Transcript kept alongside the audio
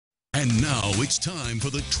Now it's time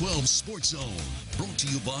for the 12 Sports Zone, brought to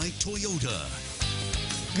you by Toyota.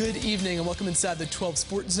 Good evening and welcome inside the 12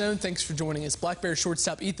 Sports Zone. Thanks for joining us. Black Bears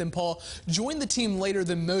shortstop Ethan Paul joined the team later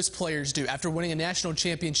than most players do after winning a national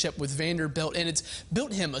championship with Vanderbilt, and it's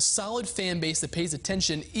built him a solid fan base that pays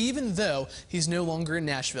attention even though he's no longer in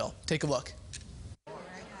Nashville. Take a look.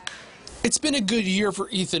 It's been a good year for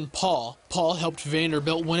Ethan Paul. Paul helped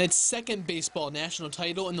Vanderbilt win its second baseball national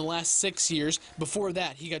title in the last 6 years. Before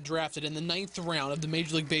that, he got drafted in the 9th round of the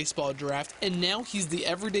Major League Baseball draft, and now he's the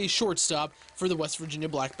everyday shortstop for the West Virginia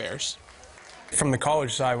Black Bears. From the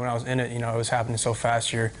college side, when I was in it, it was happening so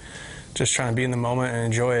fast. You're just trying to be in the moment and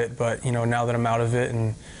enjoy it. But, now that I'm out of it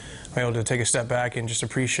and I'm able to take a step back and just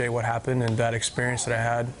appreciate what happened and that experience that I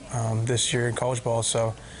had this year in college ball.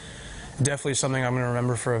 So definitely something I'm going to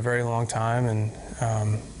remember for a very long time, and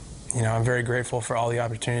I'm very grateful for all the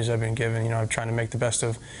opportunities I've been given. I'm trying to make the best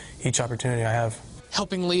of each opportunity I have.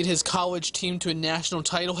 Helping lead his college team to a national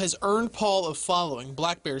title has earned Paul a following.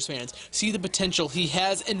 Black Bears fans see the potential he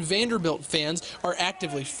has, and Vanderbilt fans are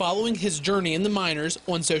actively following his journey in the minors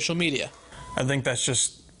on social media. I think that's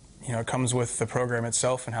just, it comes with the program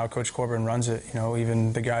itself and how Coach Corbin runs it.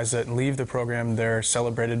 Even the guys that leave the program, they're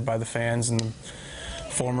celebrated by the fans and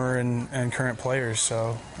former and current players.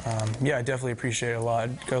 So, yeah, I definitely appreciate it a lot.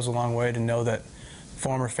 It goes a long way to know that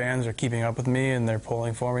former fans are keeping up with me and they're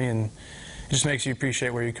pulling for me, and it just makes you appreciate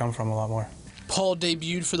where you come from a lot more. Paul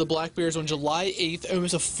debuted for the Black Bears on July 8th,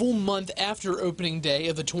 almost a full month after opening day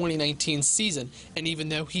of the 2019 season. And even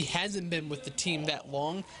though he hasn't been with the team that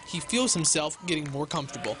long, he feels himself getting more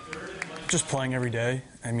comfortable. Just playing every day.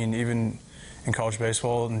 Even in college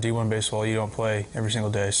baseball and D1 baseball, you don't play every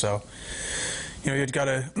single day. So, you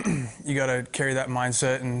gotta carry that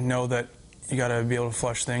mindset and know that you gotta be able to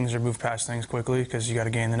flush things or move past things quickly because you gotta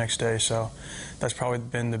gain the next day. So that's probably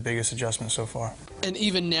been the biggest adjustment so far. And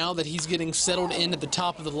even now that he's getting settled in at the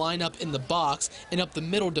top of the lineup in the box and up the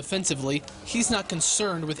middle defensively, he's not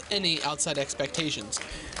concerned with any outside expectations.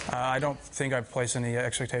 I don't think I've placed any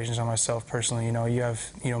expectations on myself personally. You have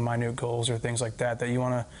minute goals or things like that you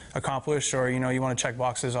want to accomplish, or you want to check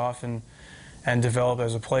boxes off and develop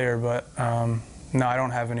as a player. But no, I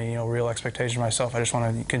don't have any real expectations of myself. I just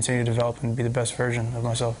want to continue to develop and be the best version of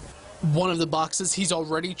myself. One of the boxes he's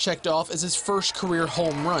already checked off is his first career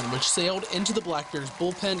home run, which sailed into the Black Bears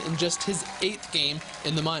bullpen in just his 8th game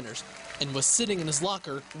in the minors, and was sitting in his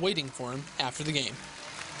locker waiting for him after the game.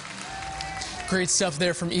 Great stuff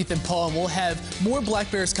there from Ethan Paul, and we'll have more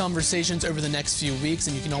Black Bears conversations over the next few weeks,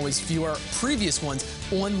 and you can always view our previous ones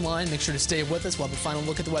online. Make sure to stay with us. We'll have a final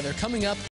look at the weather coming up.